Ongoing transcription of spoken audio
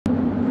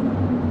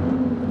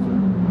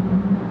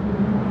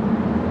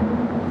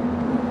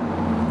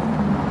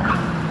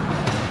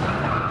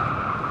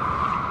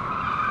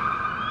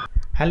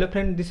Hello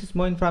friend, this is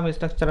Moin from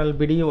Structural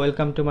Video.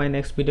 Welcome to my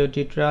next video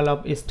tutorial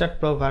of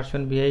Staad Pro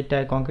version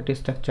V8i concrete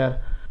structure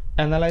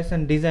analyze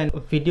and design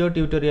video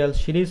tutorial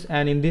series,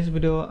 and in this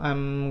video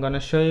I'm gonna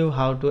show you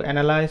how to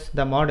analyze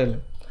the model.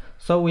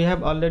 So we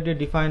have already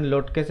defined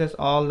load cases,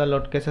 all the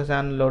load cases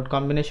and load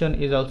combination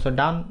is also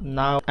done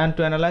now. And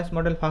to analyze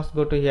model, first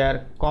go to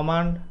here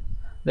command,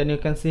 then you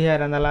can see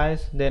here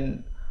analyze,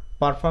 then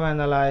perform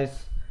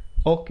analyze.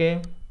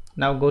 Okay,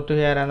 now go to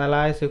here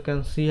analyze, you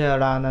can see here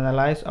run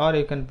analyze, or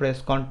you can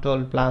press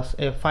Ctrl plus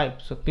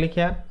F5. So click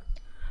here,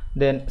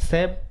 then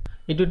save.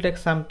 It will take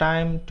some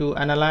time to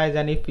analyze,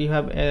 and if you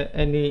have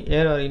any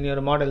error in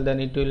your model, then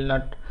it will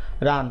not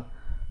run.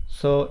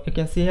 So you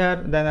can see here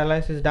the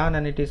analysis is done,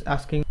 and it is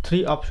asking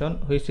three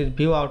options, which is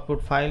view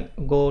output file,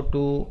 go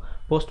to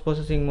post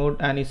processing mode,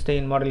 and stay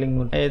in modeling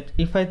mode.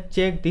 If I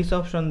check this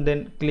option,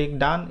 then click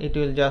done, it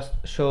will just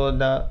show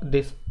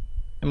this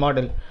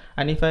model.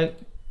 And if I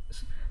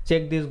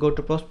check this, go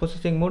to post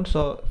processing mode,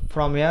 so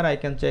from here I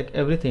can check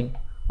everything,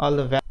 all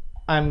the values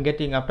I'm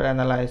getting after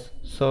analyze.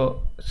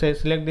 So say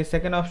select the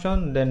second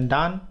option, then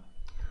done,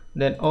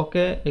 then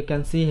okay. You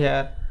can see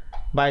here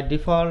by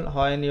default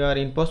when you are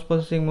in post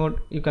processing mode,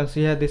 you can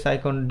see here this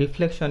icon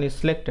deflection is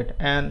selected,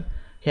 and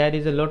here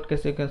is a load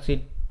case, you can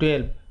see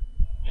 12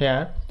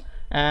 here,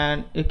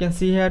 and you can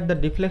see here the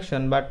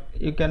deflection, but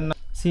you cannot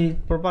see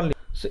it properly.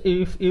 So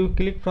if you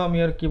click from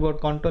your keyboard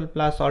Ctrl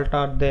plus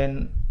Alt,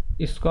 then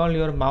scroll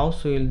your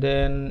mouse wheel,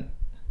 then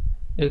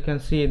you can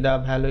see the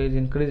value is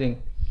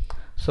increasing.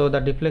 So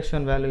the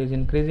deflection value is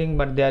increasing,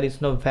 but there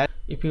is no value.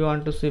 If you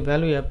want to see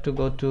value, you have to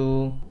go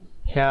to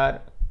here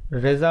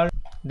result,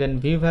 then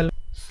view value,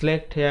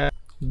 select here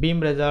beam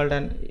result,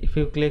 and if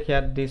you click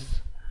here this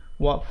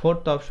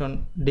fourth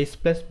option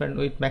displacement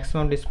with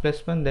maximum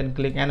displacement, then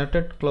click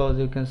annotate close,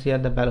 you can see here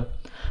the value.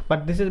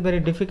 But this is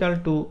very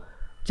difficult to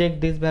check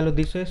this value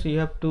this way, so you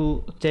have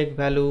to check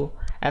value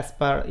as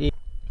per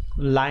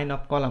line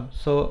of column.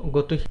 So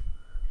go to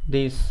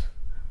this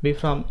B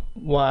from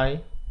Y,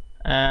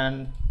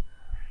 and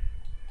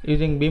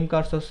using beam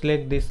cursor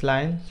select this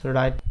line, so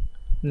write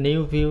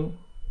new view.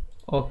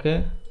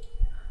 Okay,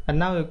 and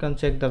now you can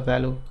check the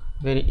value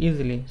very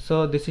easily.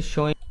 So this is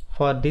showing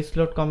for this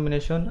load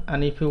combination,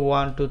 and if you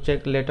want to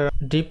check later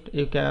drift,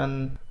 you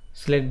can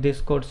select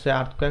this code, say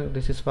earthquake,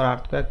 this is for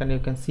earthquake, and you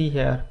can see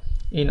here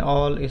in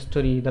all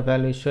story the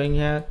value is showing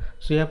here.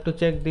 So you have to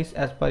check this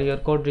as per your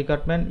code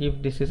requirement.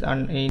 If this is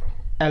an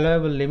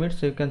allowable limit,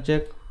 so you can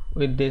check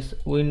with this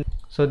wind.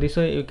 So this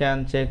way you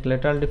can check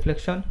lateral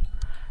deflection.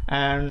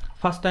 And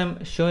first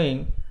I'm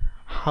showing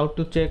how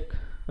to check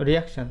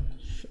reaction.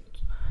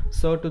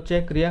 So to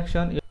check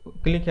reaction, you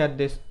click here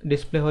this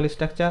display whole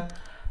structure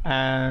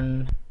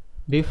and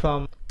view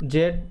from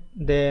Z,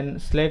 then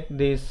select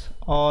this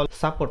all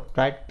support,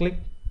 right click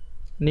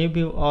new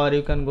view, or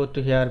you can go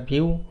to here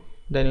view,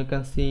 then you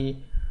can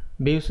see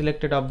view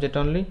selected object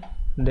only,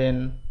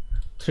 then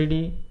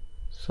 3D,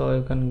 so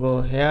you can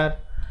go here.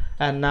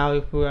 And now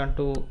if we want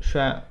to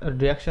show a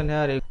reaction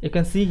here, you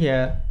can see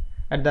here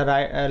at the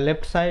right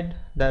left side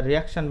the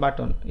reaction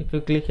button. If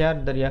you click here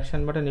the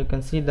reaction button, you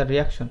can see the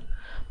reaction,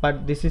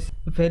 but this is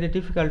very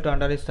difficult to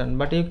understand.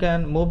 But you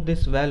can move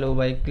this value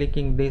by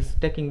clicking this,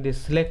 taking this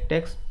select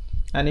text,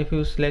 and if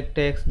you select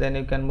text, then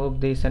you can move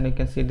this, and you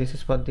can see this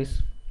is for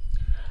this,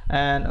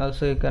 and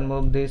also you can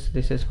move this,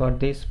 this is for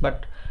this.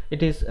 But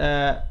it is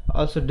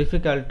also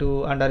difficult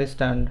to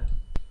understand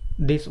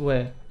this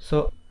way.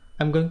 So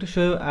I'm going to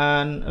show you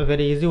a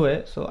very easy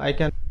way. So I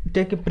can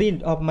take a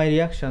print of my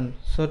reaction.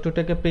 So to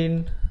take a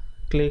print,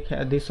 click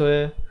this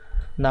way.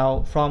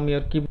 Now from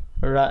your keyboard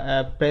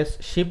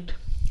press shift,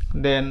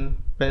 then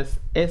press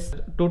S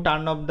to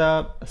turn off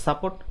the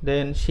support,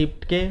 then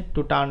shift K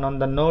to turn on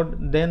the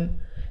node, then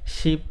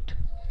shift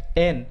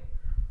N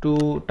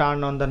to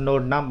turn on the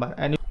node number.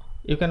 And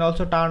you can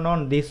also turn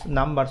on these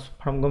numbers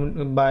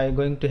by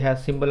going to here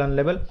symbol and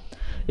label.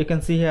 You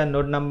can see here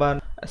node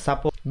number,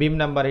 support, beam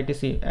number,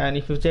 etc. And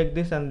if you check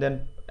this and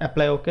then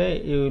apply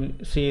OK, you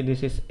will see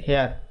this is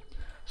here.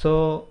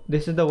 So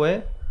this is the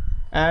way.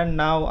 And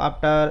now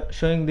after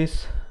showing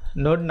this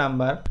node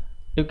number,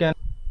 you can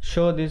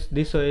show this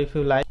way if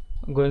you like,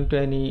 going to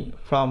any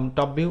from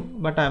top view,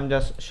 but I'm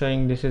just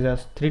showing this is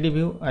as 3D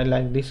view. I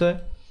like this way.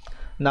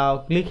 Now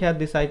click here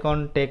this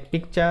icon, take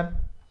picture.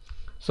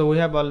 So we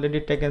have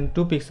already taken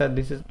two pictures,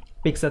 this is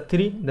picture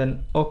 3,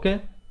 then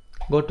OK.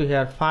 Go to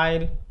here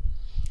file,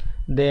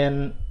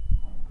 then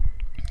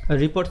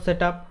report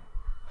setup.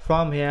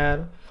 From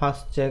here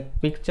first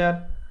check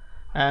picture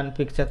and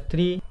picture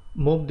 3,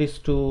 move this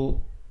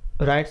to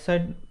right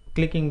side,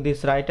 clicking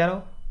this right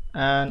arrow.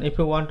 And if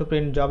you want to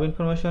print job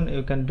information,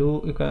 you can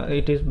do,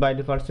 it is by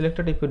default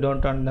selected. If you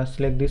don't want to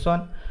select this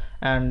one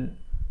and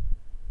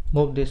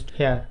move this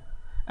here,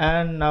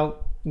 and now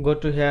go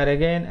to here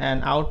again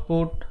and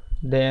output,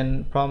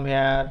 then from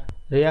here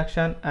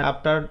reaction. And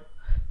after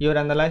your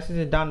analysis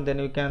is done, then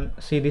you can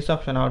see this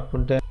option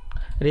output, then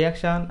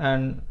reaction,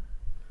 and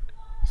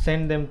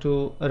send them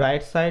to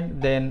right side,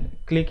 then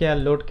click here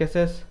load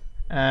cases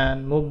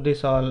and move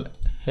this all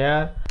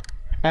here.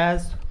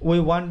 As we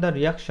want the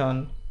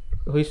reaction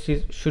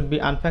should be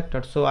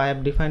unfactored. So I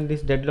have defined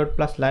this dead load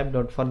plus live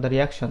load for the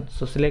reaction.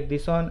 So select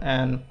this one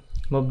and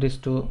move this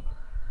to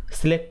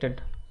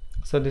selected.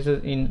 So this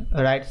is in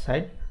right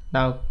side.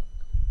 Now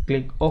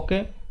click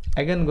OK.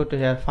 Again go to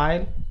here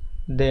file,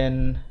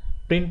 then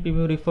print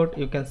preview report.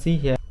 You can see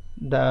here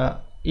the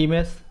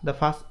image, the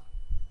first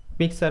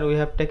picture we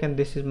have taken.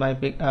 This is my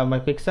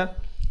picture,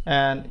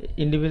 and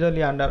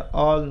individually under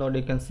all node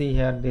you can see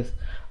here this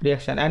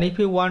reaction. And if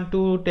you want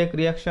to take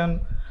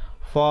reaction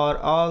for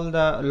all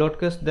the load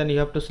case, then you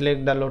have to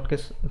select the load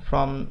case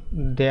from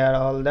there,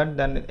 all that,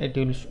 then it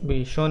will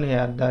be shown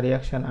here the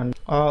reaction and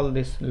all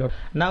this load.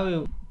 Now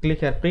you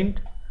click here print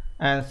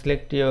and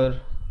select your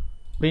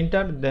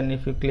printer, then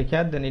if you click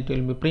here then it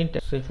will be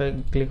printed. So if I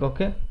click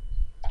OK,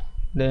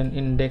 then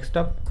in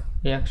desktop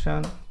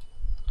reaction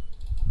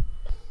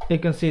you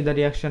can see the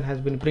reaction has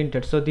been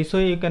printed. So this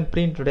way you can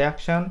print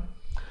reaction.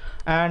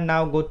 And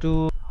now go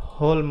to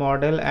whole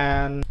model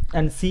and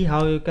see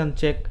how you can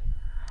check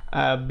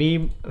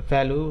beam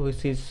value,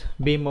 which is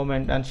beam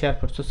moment and shear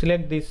force. So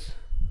select this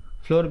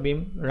floor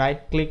beam,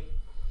 right click,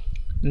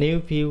 new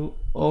view,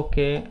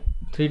 OK,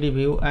 3D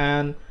view,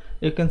 and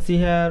you can see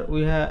here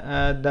we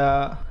have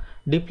the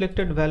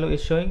deflected value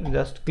is showing.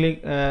 Just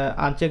click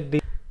uncheck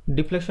the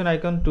deflection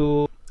icon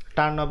to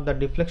turn off the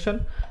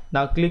deflection.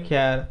 Now click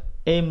here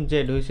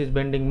AMZ, which is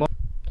bending moment,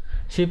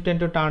 shift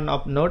into turn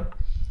off node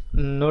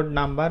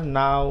number.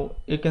 Now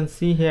you can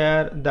see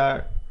here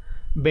the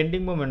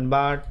bending moment,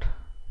 but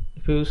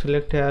if you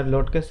select here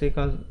load case,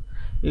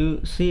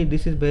 you see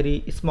this is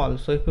very small.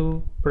 So if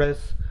you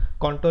press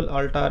Ctrl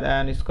Alt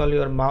and scroll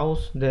your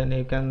mouse, then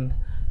you can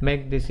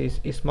make this is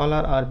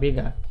smaller or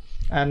bigger.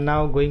 And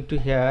now going to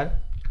here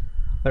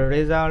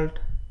result,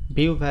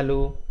 view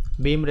value,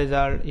 beam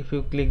result. If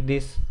you click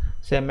this,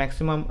 say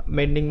maximum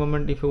bending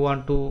moment, if you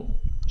want to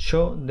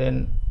show,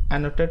 then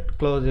annotate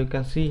close. You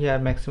can see here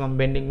maximum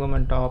bending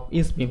moment of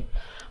each beam,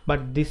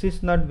 but this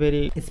is not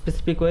very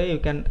specific way. You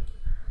can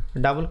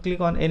double click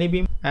on any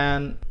beam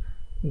and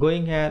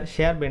going here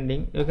shear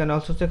bending, you can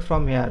also check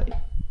from here.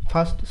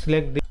 First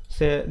select this,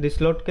 say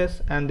this load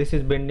case, and this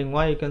is bending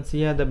Y. You can see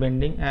here the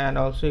bending, and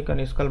also you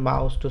can scroll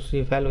mouse to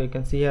see value. You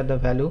can see here the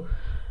value,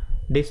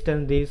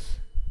 distance this,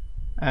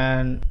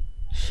 and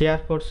shear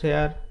force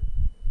here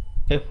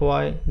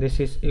Fy. This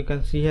is, you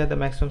can see here the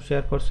maximum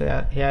shear force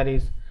here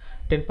is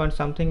 10 point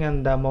something,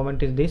 and the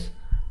moment is this.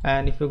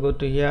 And if you go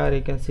to here,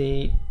 you can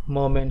see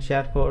moment,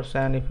 shear force,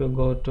 and if you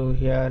go to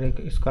here,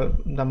 you scroll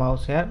the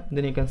mouse here,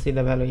 then you can see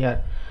the value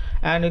here.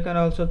 And you can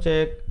also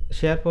check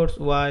shear force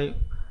Y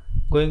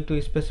going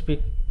to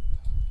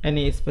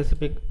any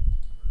specific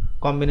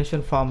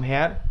combination from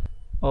here.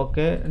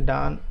 Okay,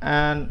 done.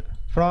 And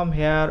from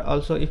here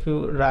also, if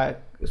you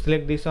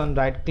select this on,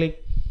 right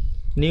click,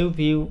 new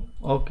view,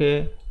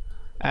 okay,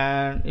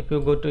 and if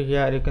you go to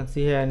here, you can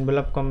see here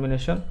envelope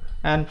combination,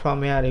 and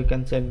from here you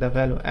can check the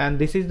value. And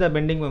this is the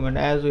bending moment,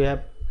 as we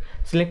have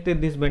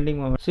selected this bending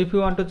moment. So if you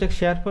want to check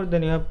shear force,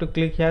 then you have to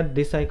click here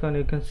this icon.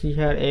 You can see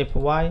here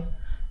Fy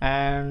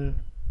and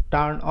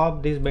turn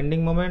off this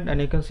bending moment, and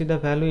you can see the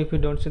value. If you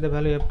don't see the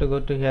value, you have to go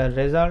to here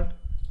result,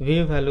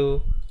 view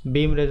value,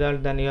 beam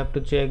result, then you have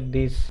to check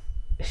this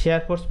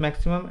shear force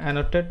maximum,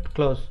 annotate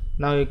close.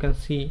 Now you can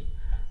see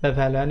the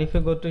value. And if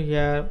you go to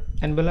here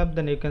envelope,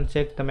 then you can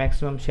check the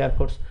maximum shear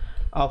force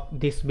of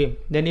this beam.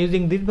 Then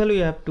using this value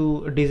you have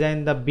to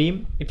design the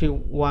beam if you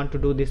want to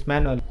do this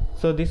manually.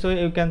 So this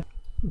way you can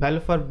value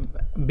for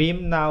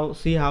beam. Now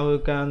see how you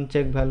can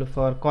check value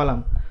for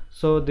column.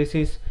 So this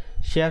is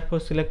shear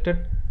force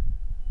selected,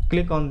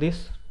 click on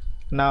this.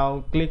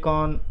 Now click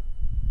on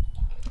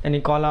any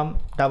column,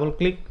 double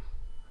click,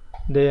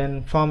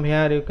 then from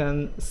here you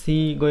can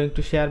see going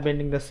to shear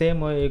bending. The same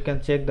way you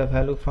can check the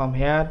value from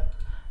here.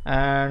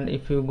 And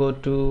if you go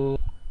to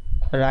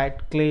right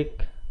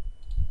click,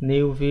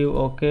 new view,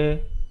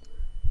 okay,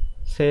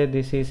 say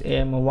this is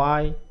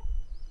AMY,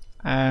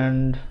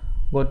 and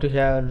go to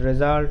here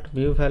result,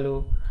 view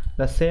value.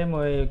 The same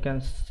way you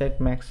can check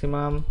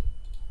maximum,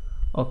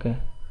 okay,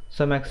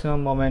 so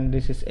maximum moment,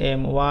 this is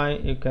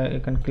AMY. You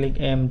can click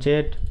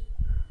AMZ.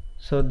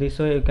 So this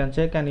way you can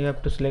check, and you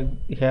have to select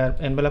here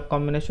envelope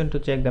combination to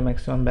check the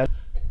maximum value.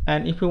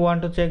 And if you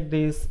want to check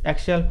this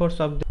axial force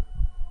of the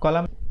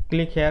column,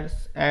 click here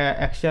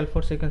axial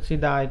force. You can see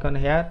the icon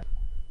here,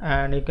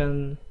 and you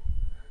can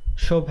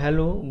show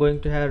value going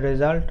to here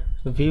result,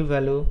 view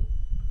value,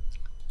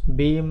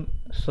 beam.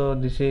 So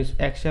this is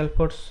axial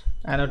force,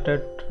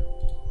 annotate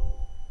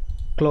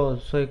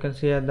close. So you can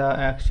see here the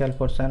axial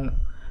force, and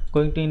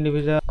going to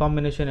individual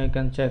combination you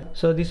can check.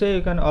 So this way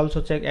you can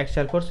also check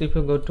axial force. If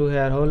you go to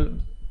here whole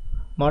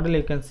model,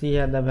 you can see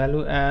here the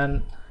value.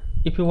 And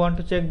if you want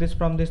to check this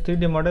from this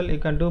 3D model, you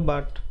can do,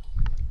 but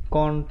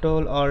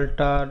Ctrl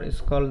Alt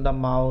scroll the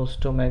mouse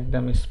to make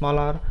them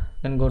smaller.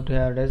 Then go to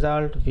here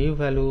result, view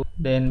value,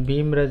 then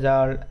beam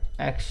result,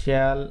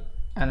 axial,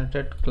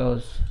 annotate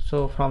close.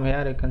 So from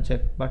here you can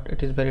check, but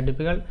it is very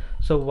difficult.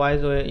 So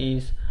wise way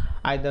is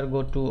either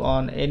go to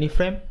on any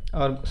frame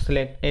or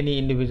select any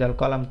individual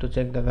column to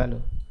check the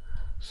value.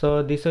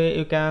 So this way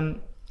you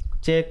can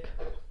check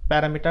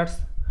parameters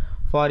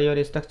for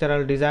your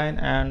structural design.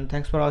 And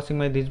thanks for watching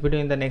this video.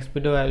 In the next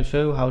video I will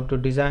show you how to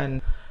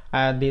design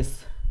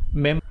this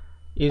member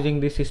using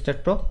this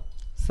Staad Pro.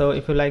 So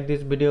if you like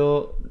this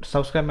video,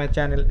 subscribe my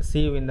channel.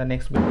 See you in the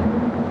next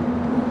video.